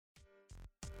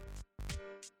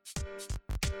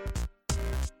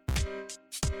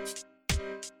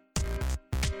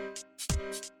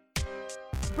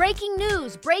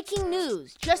Breaking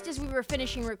news. Just as we were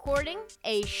finishing recording,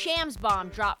 a Shams bomb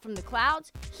dropped from the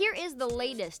clouds. Here is the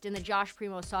latest in the Josh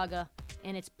Primo saga,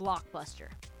 and it's blockbuster.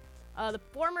 The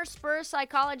former Spurs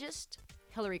psychologist,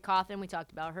 Hillary Cawthon, we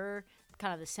talked about her,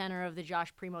 kind of the center of the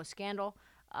Josh Primo scandal.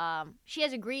 She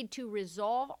has agreed to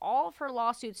resolve all of her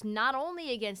lawsuits, not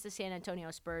only against the San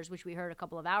Antonio Spurs, which we heard a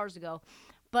couple of hours ago,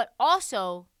 but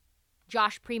also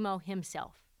Josh Primo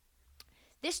himself.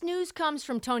 This news comes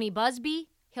from Tony Busby,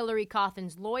 Hillary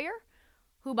Cawthon's lawyer,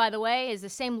 who, by the way, is the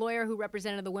same lawyer who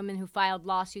represented the women who filed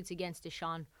lawsuits against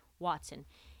Deshaun Watson.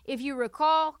 If you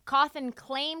recall, Cawthon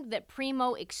claimed that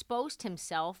Primo exposed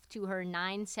himself to her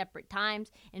 9 separate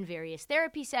times in various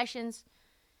therapy sessions.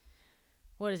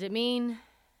 What does it mean?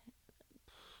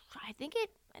 I think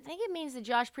it means that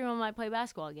Josh Primo might play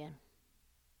basketball again.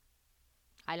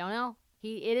 I don't know.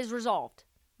 It is resolved.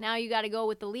 Now you got to go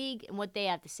with the league and what they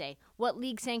have to say. What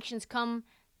league sanctions come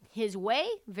his way?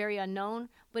 Very unknown.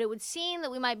 But it would seem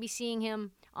that we might be seeing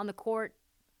him on the court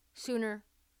sooner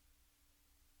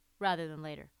rather than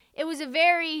later. It was a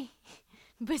very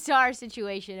bizarre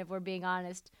situation, if we're being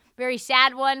honest. Very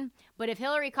sad one. But if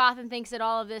Hillary Cawthon thinks that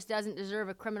all of this doesn't deserve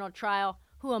a criminal trial,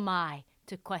 who am I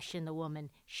to question the woman?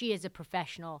 She is a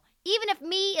professional. Even if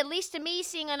at least to me,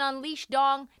 seeing an unleashed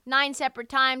dong 9 separate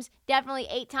times, definitely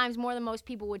 8 times more than most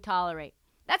people would tolerate.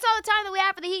 That's all the time that we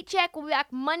have for the Heat Check. We'll be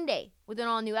back Monday with an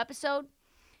all-new episode.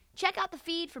 Check out the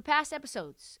feed for past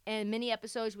episodes and mini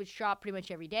episodes which drop pretty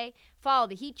much every day. Follow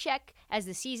the Heat Check as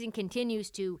the season continues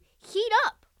to heat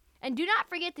up. And do not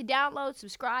forget to download,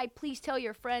 subscribe, please tell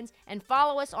your friends, and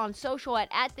follow us on social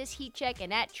at ThisHeatCheck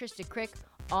and at Trista Crick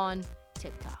on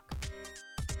TikTok.